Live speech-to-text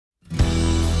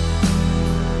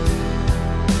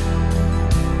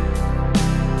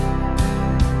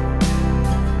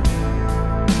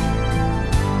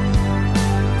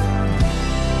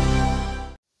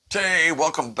Hey,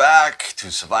 welcome back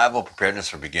to Survival Preparedness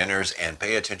for Beginners, and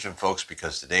pay attention folks,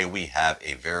 because today we have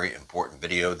a very important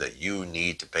video that you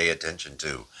need to pay attention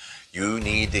to. You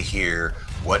need to hear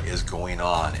what is going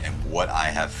on and what I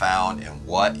have found and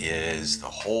what is the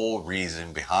whole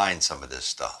reason behind some of this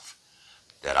stuff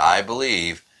that I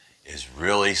believe is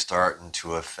really starting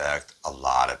to affect a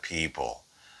lot of people.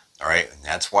 All right, and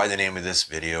that's why the name of this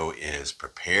video is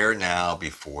Prepare Now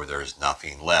Before There's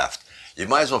Nothing Left. You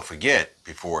might as well forget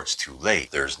before it's too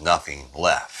late. There's nothing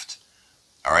left.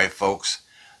 All right, folks?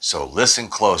 So listen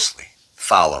closely.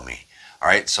 Follow me. All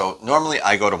right, so normally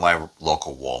I go to my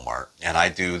local Walmart and I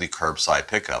do the curbside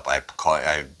pickup.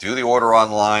 I do the order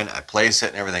online, I place it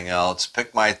and everything else,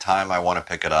 pick my time I want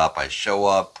to pick it up, I show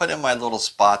up, put in my little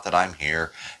spot that I'm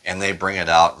here, and they bring it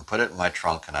out and put it in my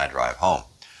trunk and I drive home.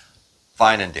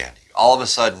 Fine and dandy. All of a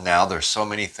sudden now there's so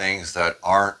many things that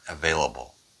aren't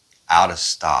available, out of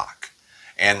stock.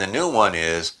 And the new one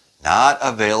is not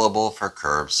available for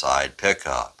curbside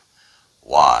pickup.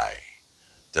 Why?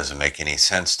 Doesn't make any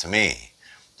sense to me.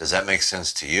 Does that make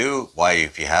sense to you? Why,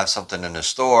 if you have something in the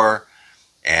store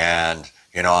and,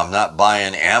 I'm not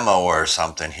buying ammo or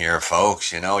something here,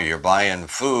 folks, you're buying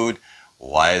food,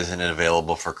 why isn't it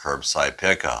available for curbside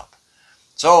pickup?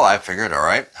 So I figured, all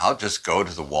right, I'll just go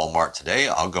to the Walmart today.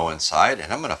 I'll go inside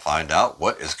and I'm going to find out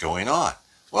what is going on.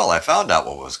 Well, I found out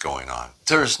what was going on.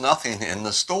 There's nothing in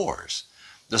the stores.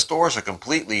 The stores are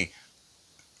completely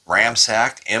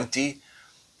ransacked, empty.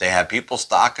 They have people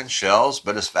stocking shelves,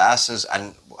 but as fast as,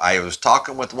 and I was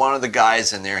talking with one of the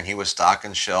guys in there and he was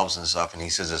stocking shelves and stuff, and he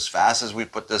says, as fast as we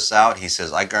put this out, he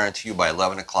says, I guarantee you by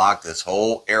 11 o'clock, this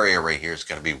whole area right here is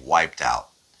going to be wiped out,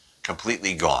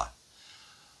 completely gone.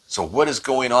 So what is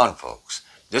going on, folks?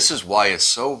 This is why it's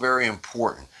so very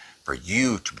important for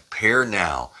you to prepare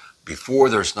now before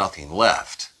there's nothing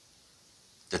left.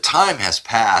 The time has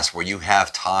passed where you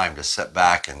have time to sit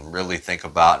back and really think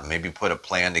about and maybe put a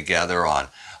plan together on,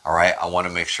 all right, I want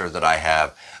to make sure that I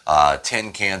have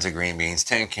 10 cans of green beans,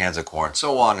 10 cans of corn,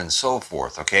 so on and so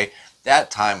forth, okay?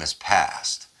 That time has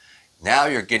passed. Now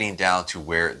you're getting down to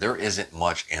where there isn't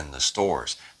much in the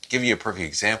stores. To give you a perfect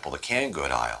example, the canned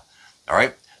good aisle, all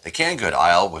right? The canned good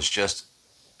aisle was just,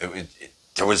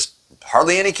 there was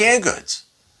hardly any canned goods.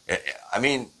 I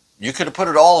mean, you could have put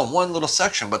it all in one little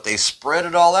section, but they spread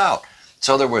it all out.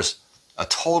 So there was a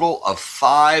total of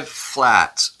 5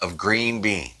 flats of green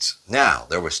beans. Now,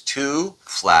 there was 2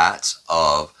 flats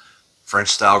of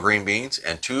French-style green beans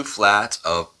and 2 flats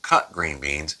of cut green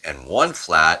beans and 1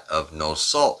 flat of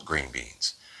no-salt green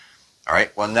beans. All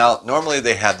right, well, now, normally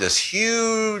they have this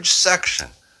huge section,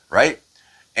 right?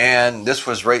 And this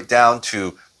was right down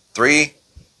to 3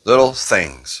 little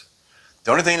things.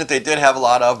 The only thing that they did have a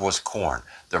lot of was corn.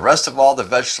 The rest of all the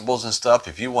vegetables and stuff,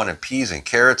 if you wanted peas and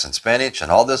carrots and spinach and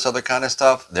all this other kind of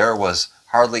stuff, there was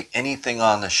hardly anything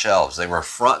on the shelves. They were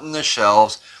fronting the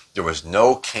shelves. There was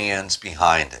no cans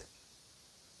behind it.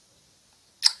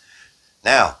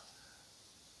 Now,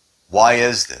 why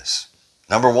is this?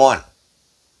 Number one,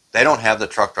 they don't have the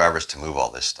truck drivers to move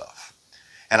all this stuff.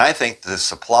 And I think the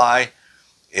supply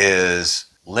is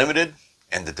limited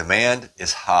and the demand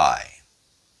is high.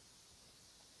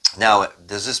 Now,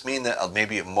 does this mean that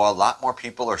maybe a lot more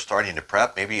people are starting to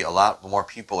prep? Maybe a lot more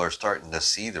people are starting to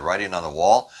see the writing on the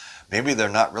wall? Maybe they're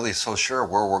not really so sure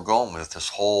where we're going with this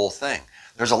whole thing.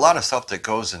 There's a lot of stuff that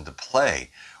goes into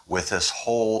play with this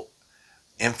whole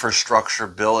infrastructure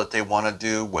bill that they want to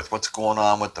do, with what's going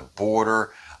on with the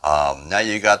border. Now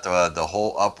you got the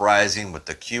whole uprising with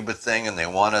the Cuba thing, and they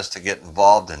want us to get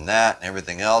involved in that and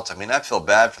everything else. I mean, I feel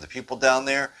bad for the people down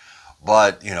there.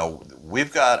 But,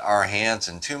 we've got our hands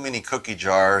in too many cookie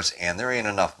jars, and there ain't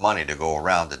enough money to go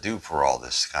around to do for all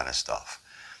this kind of stuff.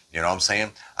 You know what I'm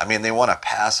saying? I mean, they want to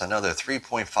pass another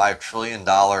 $3.5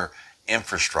 trillion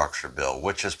infrastructure bill,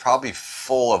 which is probably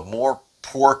full of more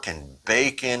pork and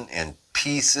bacon and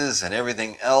pieces and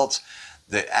everything else.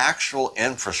 The actual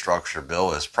infrastructure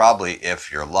bill is probably,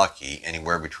 if you're lucky,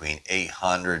 anywhere between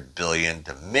 800 billion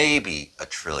to maybe a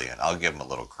trillion. I'll give them a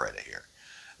little credit here.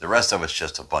 The rest of it's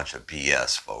just a bunch of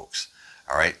BS, folks.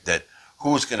 All right? That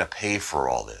who's going to pay for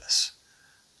all this?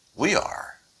 We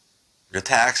are. The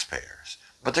taxpayers.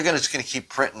 But they're just going to keep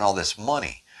printing all this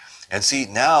money. And see,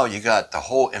 now you got the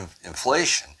whole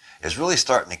inflation is really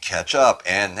starting to catch up.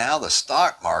 And now the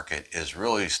stock market is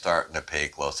really starting to pay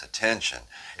close attention.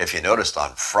 If you noticed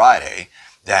on Friday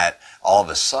that all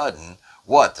of a sudden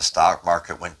what? The stock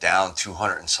market went down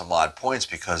 200 and some odd points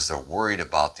because they're worried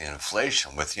about the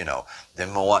inflation with,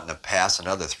 them wanting to pass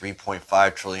another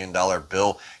 $3.5 trillion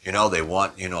bill. They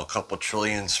want, a couple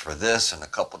trillions for this and a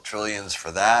couple trillions for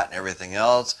that and everything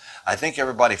else. I think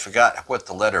everybody forgot what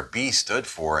the letter B stood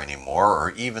for anymore,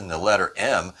 or even the letter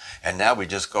M, and now we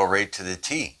just go right to the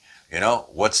T.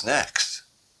 What's next?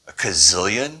 A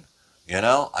gazillion?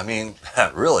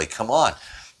 Really, come on.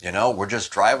 We're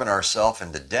just driving ourselves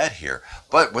into debt here.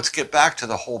 But let's get back to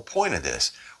the whole point of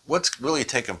this. What's really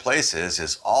taking place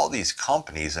is all these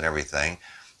companies and everything,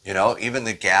 even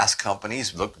the gas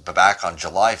companies. Look back on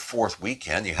July 4th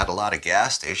weekend, you had a lot of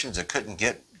gas stations that couldn't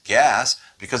get gas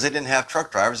because they didn't have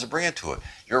truck drivers to bring it to it.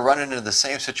 You're running into the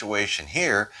same situation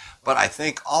here, but I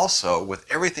think also with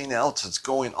everything else that's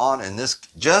going on in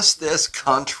this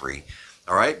country,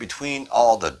 all right, between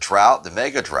all the drought, the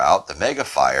mega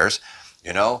fires,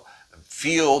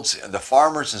 fields, the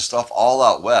farmers and stuff all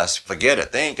out west, forget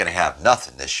it. They ain't going to have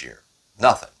nothing this year.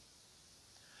 Nothing.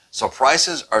 So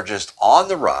prices are just on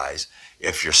the rise.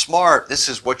 If you're smart, this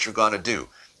is what you're going to do.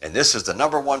 And this is the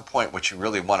number one point which you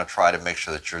really want to try to make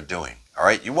sure that you're doing. All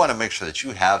right? You want to make sure that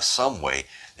you have some way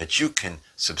that you can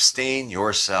sustain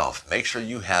yourself. Make sure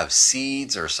you have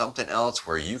seeds or something else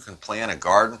where you can plant a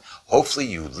garden. Hopefully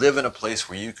you live in a place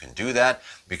where you can do that,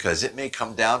 because it may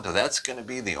come down to that's going to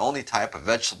be the only type of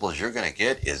vegetables you're going to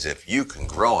get is if you can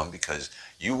grow them, because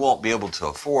you won't be able to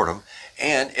afford them.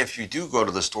 And if you do go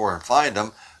to the store and find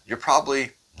them, you're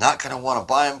probably not going to want to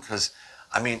buy them because,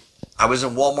 I was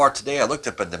in Walmart today. I looked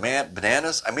at the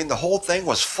bananas. The whole thing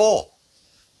was full.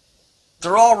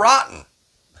 They're all rotten.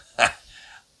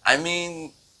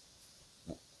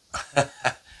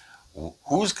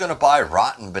 Who's going to buy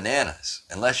rotten bananas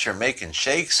unless you're making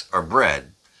shakes or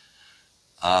bread?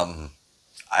 I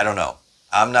don't know.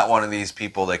 I'm not one of these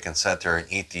people that can sit there and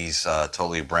eat these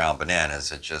totally brown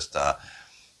bananas. It just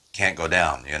can't go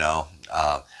down,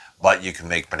 but you can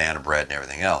make banana bread and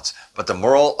everything else. But the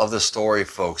moral of the story,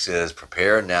 folks, is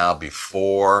prepare now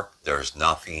before there's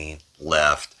nothing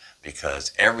left,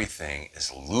 because everything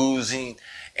is losing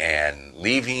and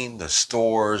leaving the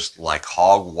stores like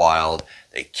hog wild.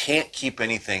 They can't keep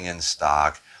anything in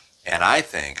stock. And I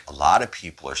think a lot of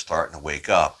people are starting to wake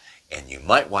up, and you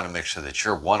might want to make sure that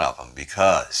you're one of them,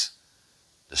 because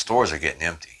the stores are getting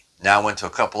empty. Now I went to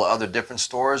a couple of other different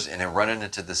stores and they're running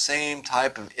into the same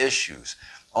type of issues.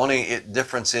 Only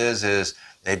difference is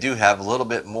they do have a little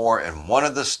bit more in one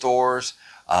of the stores,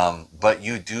 but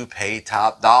you do pay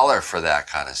top dollar for that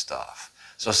kind of stuff.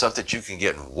 So stuff that you can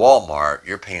get in Walmart,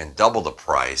 you're paying double the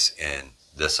price in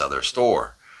this other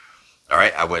store. All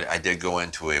right, I did go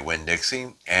into a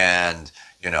Winn-Dixie, and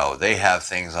they have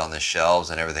things on the shelves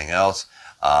and everything else.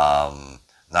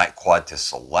 Not quite the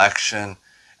selection.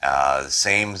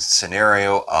 Same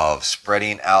scenario of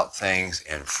spreading out things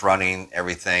and fronting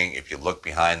everything. If you look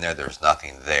behind there, there's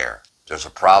nothing there. There's a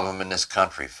problem in this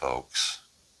country, folks,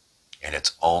 and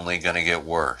it's only going to get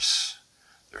worse.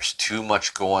 There's too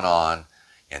much going on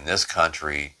in this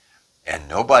country, and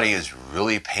nobody is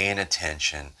really paying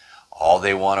attention. All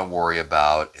they want to worry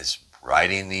about is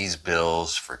writing these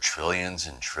bills for trillions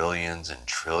and trillions and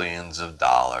trillions of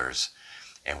dollars,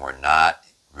 and we're not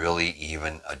really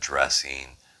even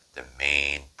addressing the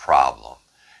main problem.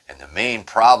 And the main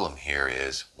problem here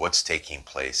is what's taking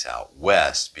place out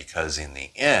west, because in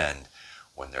the end,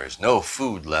 when there's no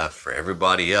food left for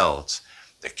everybody else,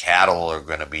 the cattle are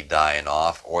going to be dying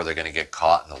off, or they're going to get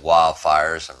caught in the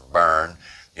wildfires and burn.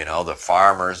 The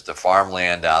farmers, the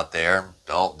farmland out there,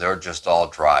 they're just all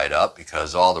dried up,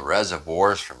 because all the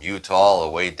reservoirs from Utah all the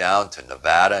way down to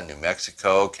Nevada, New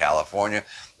Mexico, California,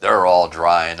 they're all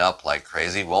drying up like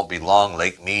crazy. Won't be long.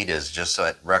 Lake Mead is just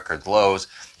at record lows.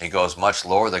 It goes much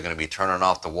lower. They're going to be turning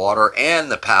off the water and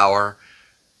the power.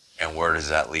 And where does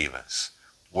that leave us?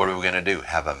 What are we going to do?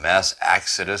 Have a mass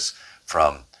exodus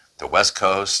from the West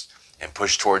Coast and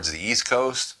push towards the East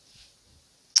Coast?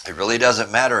 It really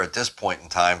doesn't matter at this point in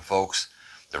time, folks.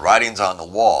 The writing's on the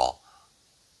wall,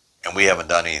 and we haven't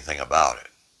done anything about it.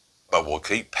 But we'll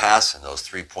keep passing those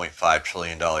 $3.5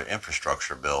 trillion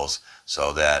infrastructure bills,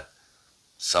 so that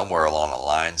somewhere along the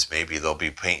lines, maybe they'll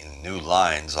be painting new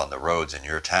lines on the roads in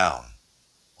your town.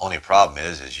 Only problem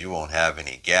is you won't have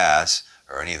any gas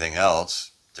or anything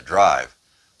else to drive.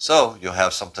 So you'll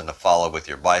have something to follow with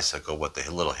your bicycle with the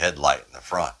little headlight in the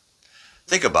front.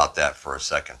 Think about that for a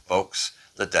second, folks.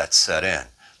 Let that set in.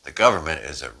 The government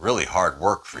is at really hard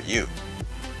work for you.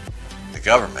 The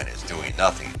government is doing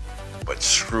nothing but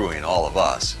screwing all of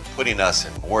us, putting us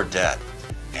in more debt.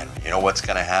 And you know what's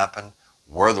going to happen?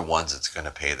 We're the ones that's going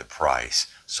to pay the price.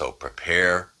 So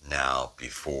prepare now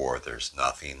before there's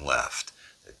nothing left.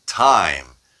 The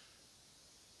time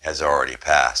has already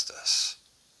passed us.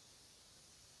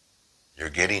 You're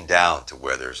getting down to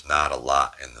where there's not a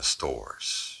lot in the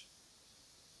stores.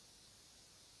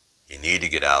 You need to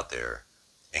get out there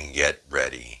and get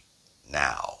ready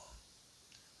now.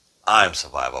 I'm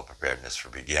Survival Preparedness for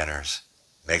Beginners.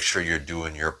 Make sure you're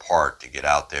doing your part to get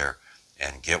out there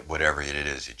and get whatever it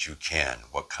is that you can,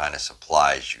 what kind of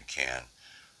supplies you can,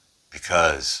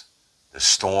 because the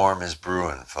storm is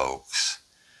brewing, folks,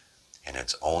 and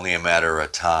it's only a matter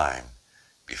of time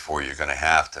before you're going to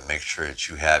have to make sure that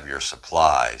you have your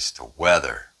supplies to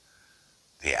weather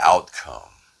the outcome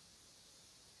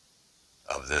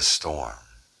of this storm.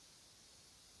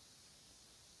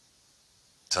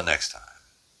 Till next time,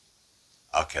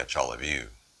 I'll catch all of you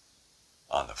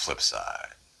on the flip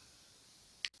side.